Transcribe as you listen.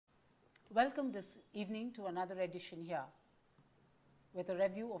Welcome this evening to another edition here with a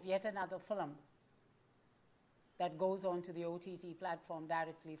review of yet another film that goes on to the OTT platform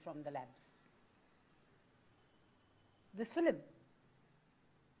directly from the labs. This film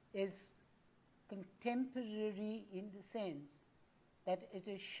is contemporary in the sense that it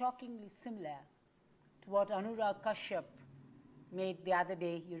is shockingly similar to what Anurag Kashyap made the other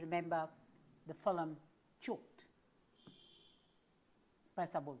day. You remember the film Choked.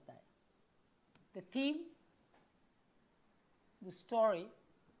 Paisa bolta hai. The theme, the story,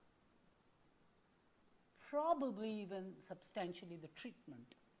 probably even substantially the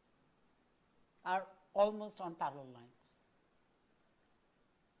treatment are almost on parallel lines.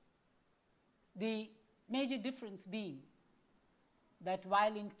 The major difference being that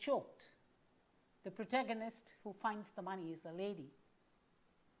while in Choked, the protagonist who finds the money is a lady,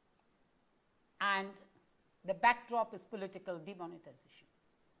 and the backdrop is political demonetization.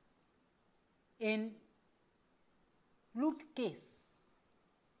 In Lootcase,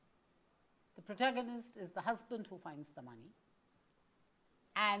 the protagonist is the husband who finds the money,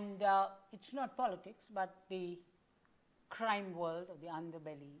 and it's not politics but the crime world of the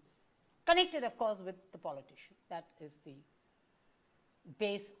underbelly, connected of course with the politician. That is the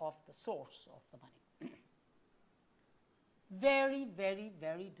base of the source of the money. Very, very,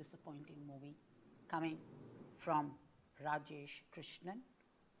 very disappointing movie coming from Rajesh Krishnan,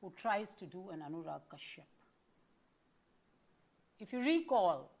 who tries to do an Anurag Kashyap. If you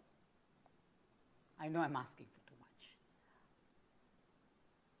recall, I know I'm asking for too much.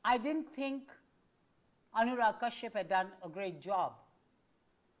 I didn't think Anurag Kashyap had done a great job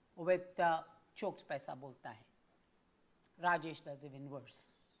with Choked Paisa Bolta Hai. Rajesh does even worse.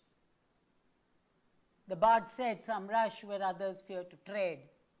 The bard said, some rush where others fear to tread.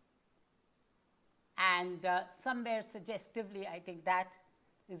 And somewhere suggestively, I think that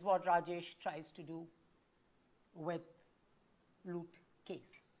is what Rajesh tries to do with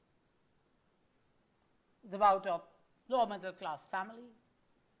Lootcase. It's about a lower middle class family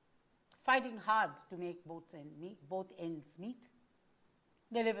fighting hard to make both ends meet.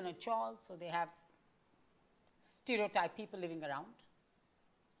 They live in a chawl, so they have stereotype people living around.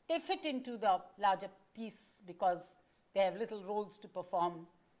 They fit into the larger piece because they have little roles to perform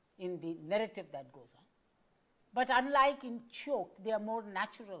in the narrative that goes on. But unlike in Choked, they are more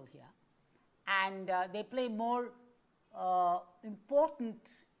natural here, and they play more important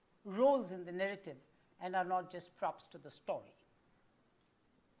roles in the narrative and are not just props to the story.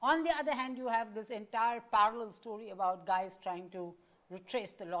 On the other hand, you have this entire parallel story about guys trying to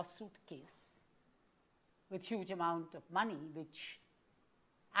retrace the lawsuit case with huge amount of money, which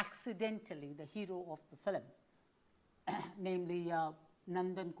accidentally the hero of the film, namely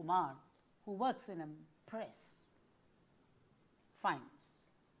Nandan Kumar, who works in a press,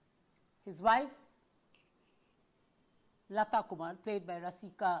 finds. His wife, Lata Kumar, played by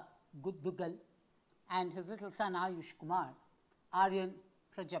Rasika Guddugal, and his little son Ayush Kumar, Aryan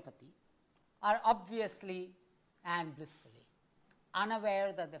Prajapati, are obviously and blissfully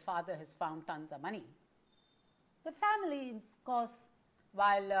unaware that the father has found tons of money. The family, of course,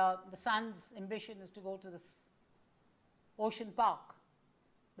 while the son's ambition is to go to this ocean park,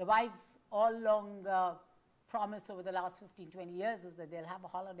 the wife's all long promise over the last 15-20 years is that they'll have a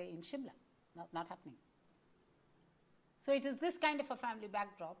holiday in Shimla. Not happening. So it is this kind of a family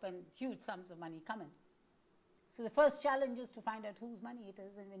backdrop and huge sums of money coming. So the first challenge is to find out whose money it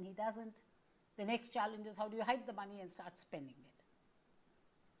is, and when he doesn't, the next challenge is how do you hide the money and start spending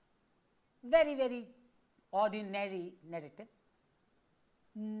it. Very, very ordinary narrative.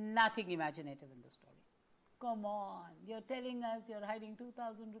 Nothing imaginative in the story. Come on, you're telling us you're hiding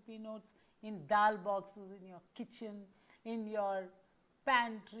 2,000 rupee notes in dal boxes in your kitchen, in your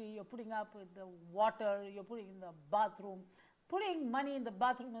pantry, you're putting up with the water, you're putting in the bathroom. Putting money in the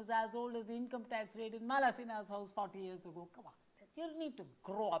bathroom is as old as the income tax rate in Malasina's house 40 years ago. Come on, you need to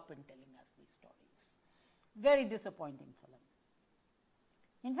grow up in telling us these stories. Very disappointing film.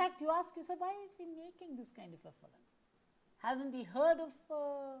 In fact, you ask yourself, why is he making this kind of a film? Hasn't he heard of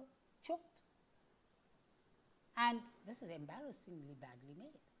Choked? And this is embarrassingly badly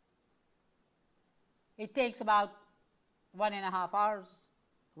made. It takes about 1.5 hours,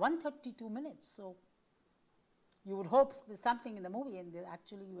 132 minutes. So you would hope there's something in the movie, and then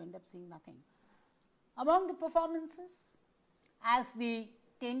actually you end up seeing nothing. Among the performances, as the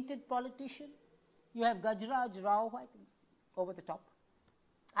tainted politician, you have Gajraj Rao, who I think is over the top.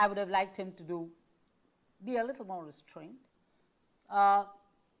 I would have liked him to be a little more restrained.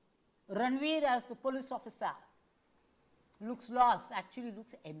 Ranvir as the police officer looks lost, actually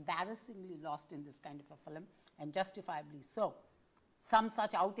looks embarrassingly lost in this kind of a film, and justifiably so. Some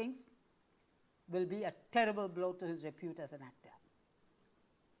such outings will be a terrible blow to his repute as an actor.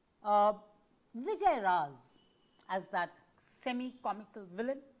 Vijay Raaz as that semi-comical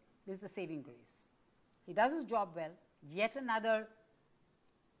villain is the saving grace. He does his job well, yet another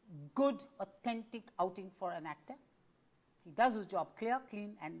good, authentic outing for an actor. He does his job clear,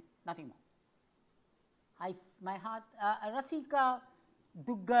 clean, and nothing more. My heart, Rasika,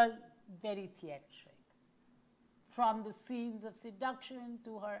 Duggal, very theatric. From the scenes of seduction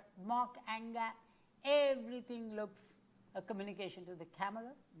to her mock anger, everything looks a communication to the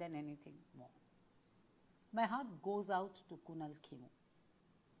camera than anything more. My heart goes out to Kunal Khemu.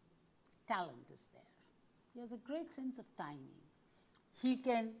 Talent is there. He has a great sense of timing. He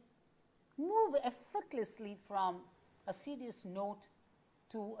can move effortlessly from a serious note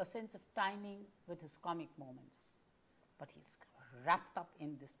to a sense of timing with his comic moments. But he's wrapped up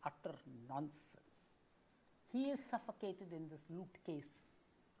in this utter nonsense. He is suffocated in this loot case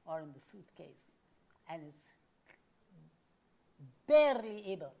or in the suitcase and is barely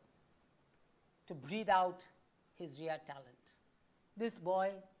able to breathe out his real talent. This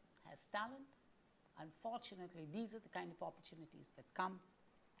boy has talent. Unfortunately, these are the kind of opportunities that come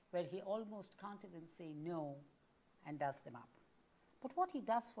where he almost can't even say no and does them up. But what he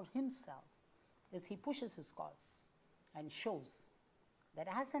does for himself is he pushes his cause and shows that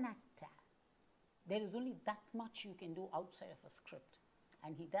as an actor, there is only that much you can do outside of a script,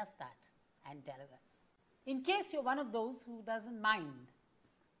 and he does that and delivers. In case you're one of those who doesn't mind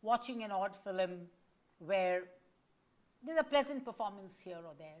watching an odd film where there's a pleasant performance here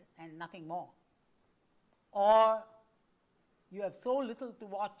or there and nothing more, or you have so little to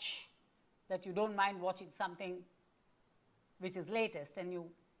watch that you don't mind watching something which is latest and you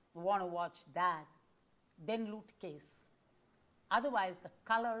want to watch that, then Lootcase. Otherwise, the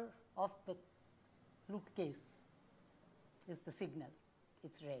color of the Lootcase is the signal.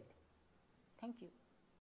 It's red. Thank you.